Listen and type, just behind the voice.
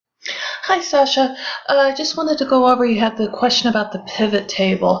Hi, Sasha. I just wanted to go over, you had the question about the pivot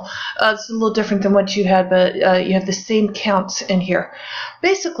table. It's a little different than what you had, but you have the same counts in here.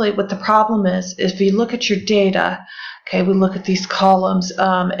 Basically, what the problem is if you look at your data, okay, we look at these columns,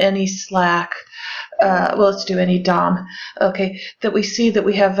 any slack, well, let's do any DOM, okay, that we see that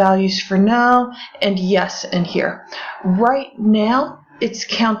we have values for now and yes in here. Right now, it's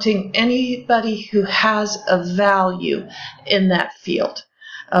counting anybody who has a value in that field.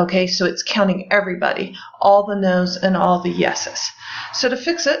 Okay, so it's counting everybody, all the no's and all the yeses. So to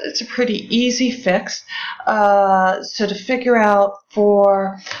fix it, it's a pretty easy fix. So to figure out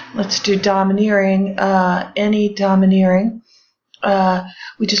for, let's do domineering, any domineering,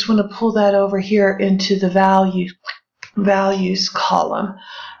 we just want to pull that over here into the values column.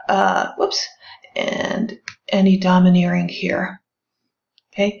 Whoops, and any domineering here.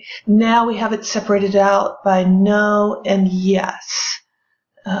 Okay, now we have it separated out by no and yes.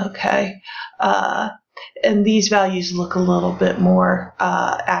 Okay, and these values look a little bit more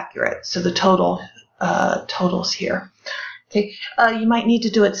accurate. So the totals here. Okay, you might need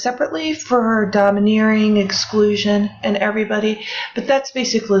to do it separately for domineering, exclusion, and everybody, but that's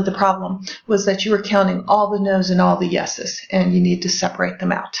basically the problem, was that you were counting all the no's and all the yeses, and you need to separate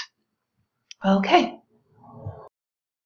them out. Okay.